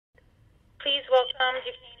Please welcome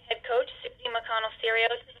Duquesne head coach Suzie McConnell-Serio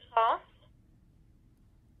to the call.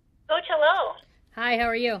 Coach, hello. Hi, how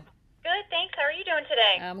are you? Good, thanks. How are you doing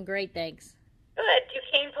today? I'm great, thanks. Good.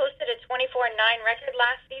 Duquesne posted a 24-9 record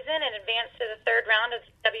last season and advanced to the third round of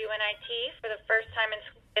the WNIT for the first time in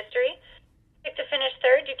school history. Picked to finish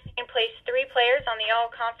third, Duquesne placed 3 players on the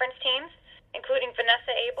all-conference teams, including Vanessa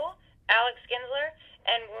Abel, Alex Ginsler,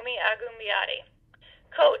 and Wumi Agumbiade.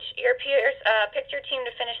 Coach, your peers picked your team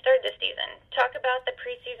to finish third this season. Talk about the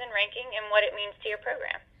preseason ranking and what it means to your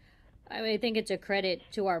program. I think it's a credit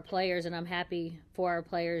to our players, and I'm happy for our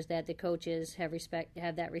players that the coaches have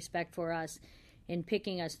that respect for us in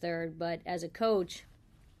picking us third. But as a coach,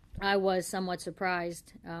 I was somewhat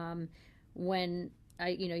surprised when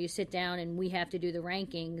you sit down and we have to do the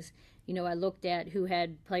rankings. I looked at who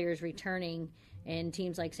had players returning, and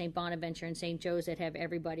teams like St. Bonaventure and St. Joe's that have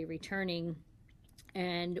everybody returning,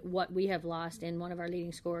 and what we have lost in one of our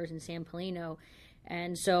leading scorers in San Polino.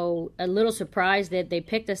 And so a little surprised that they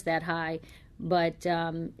picked us that high. But,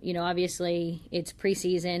 obviously it's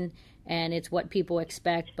preseason and it's what people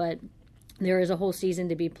expect. But there is a whole season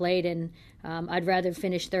to be played, and I'd rather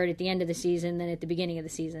finish third at the end of the season than at the beginning of the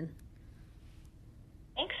season.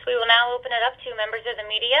 Thanks. We will now open it up to members of the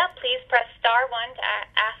media. Please press *1 to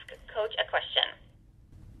ask Coach a question.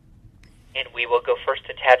 And we will go first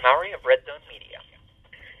to Tad Mowry of Red Zone Media.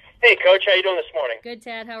 Hey, Coach, how you doing this morning? Good,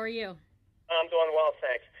 Tad. How are you? I'm doing well,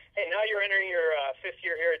 thanks. Hey, now you're entering your 5th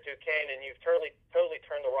year here at Duquesne, and you've totally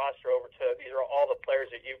turned the roster over to, these are all the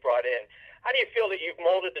players that you've brought in. How do you feel that you've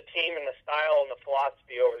molded the team and the style and the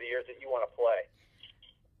philosophy over the years that you want to play?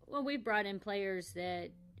 Well, we've brought in players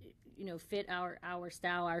that, fit our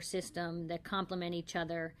style, our system, that complement each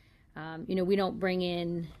other. We don't bring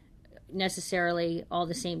in necessarily all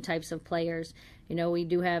the same types of players. We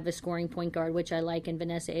do have a scoring point guard, which I like, and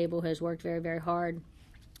Vanessa Abel has worked very, very hard.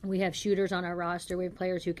 We have shooters on our roster. We have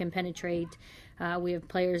players who can penetrate. We have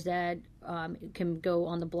players that can go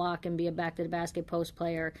on the block and be a back-to-the-basket post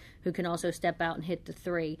player who can also step out and hit the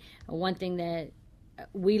three. One thing that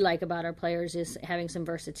we like about our players is having some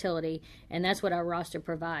versatility, and that's what our roster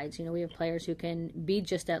provides. We have players who can be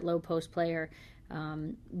just that low post player,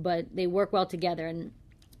 but they work well together, and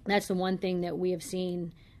that's the one thing that we have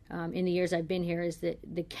seen in the years I've been here, is that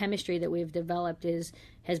the chemistry that we've developed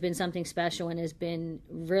has been something special and has been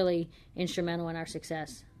really instrumental in our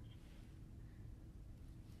success.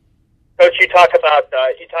 Coach, you talked about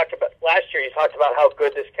last year. You talked about how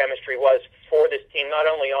good this chemistry was for this team, not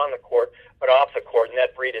only on the court but off the court, and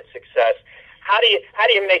that breeded success. How do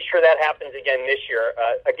you make sure that happens again this year?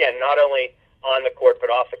 Again, not only on the court but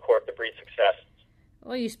off the court to breed success.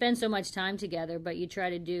 Well, you spend so much time together, but you try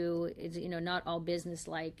to do, it's, not all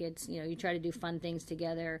business-like. It's, you try to do fun things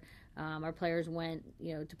together. Our players went,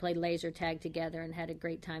 to play laser tag together and had a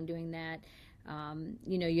great time doing that.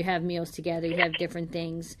 You have meals together. You have different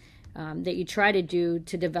things that you try to do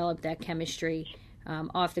to develop that chemistry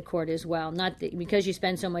off the court as well. Not that, because you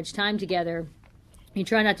spend so much time together, you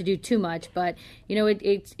try not to do too much, but,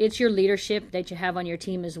 it's your leadership that you have on your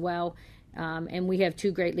team as well. And we have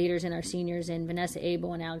 2 great leaders in our seniors, in Vanessa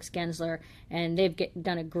Abel and Alex Ginsler, and they've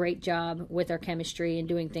done a great job with our chemistry and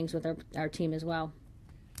doing things with our team as well.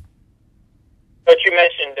 But you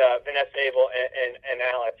mentioned Vanessa Abel and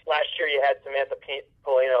Alex. Last year you had Samantha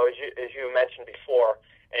Polino, as you mentioned before,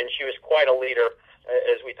 and she was quite a leader,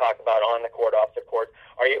 as we talk about on the court, off the court.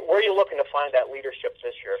 Where are you looking to find that leadership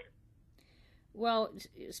this year? Well,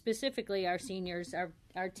 specifically our seniors,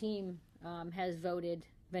 our team has voted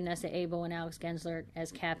Vanessa Abel and Alex Ginsler as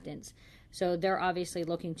captains. So they're obviously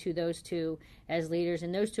looking to those 2 as leaders,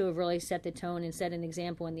 and those 2 have really set the tone and set an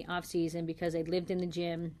example in the off season because they lived in the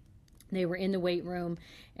gym, they were in the weight room,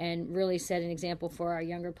 and really set an example for our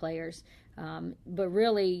younger players. But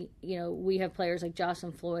really, we have players like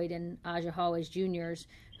Jocelyn Floyd and Aja Hall as juniors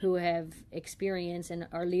who have experience and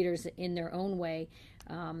are leaders in their own way.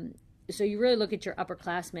 So you really look at your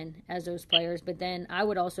upperclassmen as those players, but then I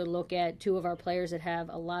would also look at 2 of our players that have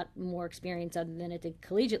a lot more experience other than at the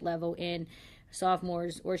collegiate level in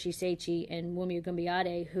sophomores, Orshi Seichi and Wumi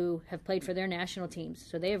Agumbiade, who have played for their national teams.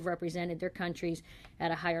 So they have represented their countries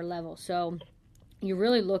at a higher level. So you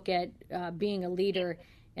really look at being a leader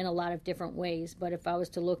in a lot of different ways. But if I was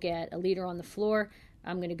to look at a leader on the floor,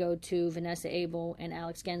 I'm going to go to Vanessa Abel and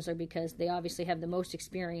Alex Ginsler because they obviously have the most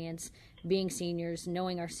experience being seniors,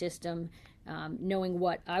 knowing our system, knowing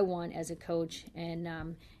what I want as a coach.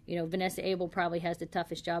 And, Vanessa Abel probably has the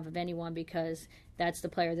toughest job of anyone because that's the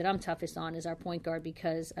player that I'm toughest on is our point guard,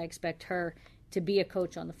 because I expect her to be a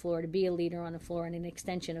coach on the floor, to be a leader on the floor, and an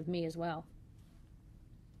extension of me as well.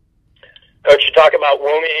 Coach, you talk about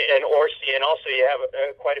Woomy and Orsi, and also you have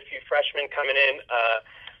quite a few freshmen coming in.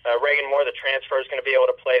 Reagan Moore, the transfer, is going to be able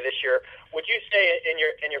to play this year. Would you say in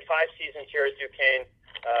your 5 seasons here at Duquesne,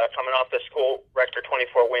 coming off the school record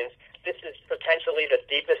 24 wins, this is potentially the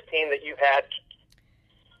deepest team that you've had?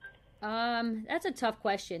 That's a tough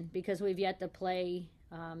question because we've yet to play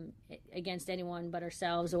against anyone but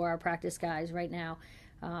ourselves or our practice guys right now.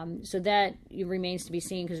 So that remains to be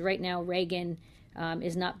seen because right now Reagan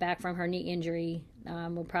is not back from her knee injury.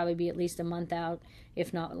 Will probably be at least a month out,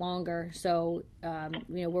 if not longer. So,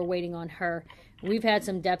 we're waiting on her. We've had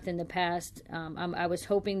some depth in the past. I was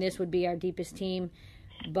hoping this would be our deepest team,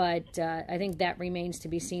 but I think that remains to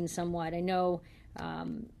be seen somewhat. I know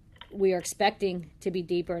we are expecting to be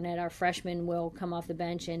deeper and that our freshmen will come off the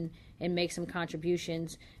bench and make some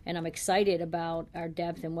contributions. And I'm excited about our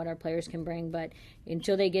depth and what our players can bring. But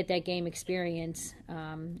until they get that game experience,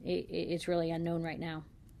 it's really unknown right now.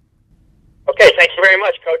 Okay, thank you very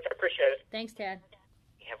much, Coach. I appreciate it. Thanks, Tad.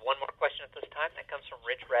 We have one more question at this time. That comes from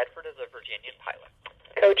Rich Radford of the Virginian Pilot.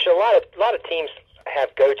 Coach, a lot of teams have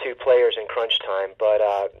go-to players in crunch time, but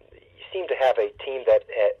you seem to have a team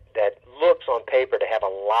that looks on paper to have a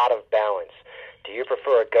lot of balance. Do you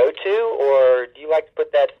prefer a go-to, or do you like to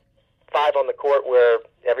put that 5 on the court where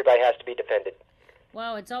everybody has to be defended?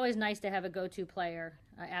 Well, it's always nice to have a go-to player,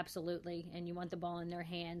 absolutely, and you want the ball in their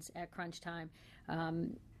hands at crunch time.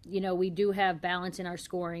 We do have balance in our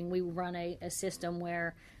scoring. We run a system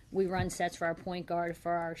where we run sets for our point guard,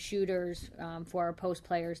 for our shooters, for our post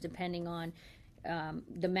players, depending on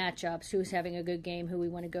the matchups, who's having a good game, who we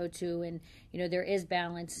want to go to, and there is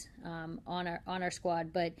balance on our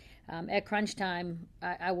squad. But at crunch time,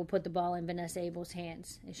 I will put the ball in Vanessa Abel's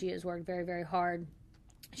hands. She has worked very, very hard.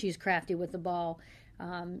 She's crafty with the ball.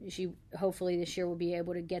 She hopefully this year will be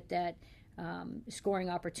able to get that scoring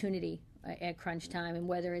opportunity at crunch time, and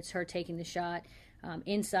whether it's her taking the shot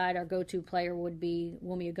inside, our go-to player would be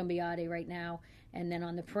Wumi Agumbiade right now. And then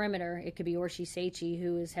on the perimeter, it could be Orshi Seichi,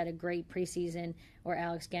 who has had a great preseason, or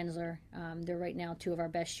Alex Gensler. They're right now 2 of our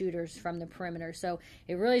best shooters from the perimeter. So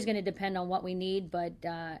it really is going to depend on what we need, but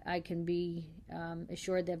I can be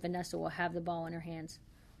assured that Vanessa will have the ball in her hands.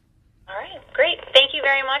 All right, great. Thank you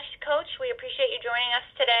very much, Coach. We appreciate you joining us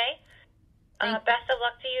today. Best of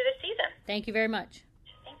luck to you this season. Thank you very much.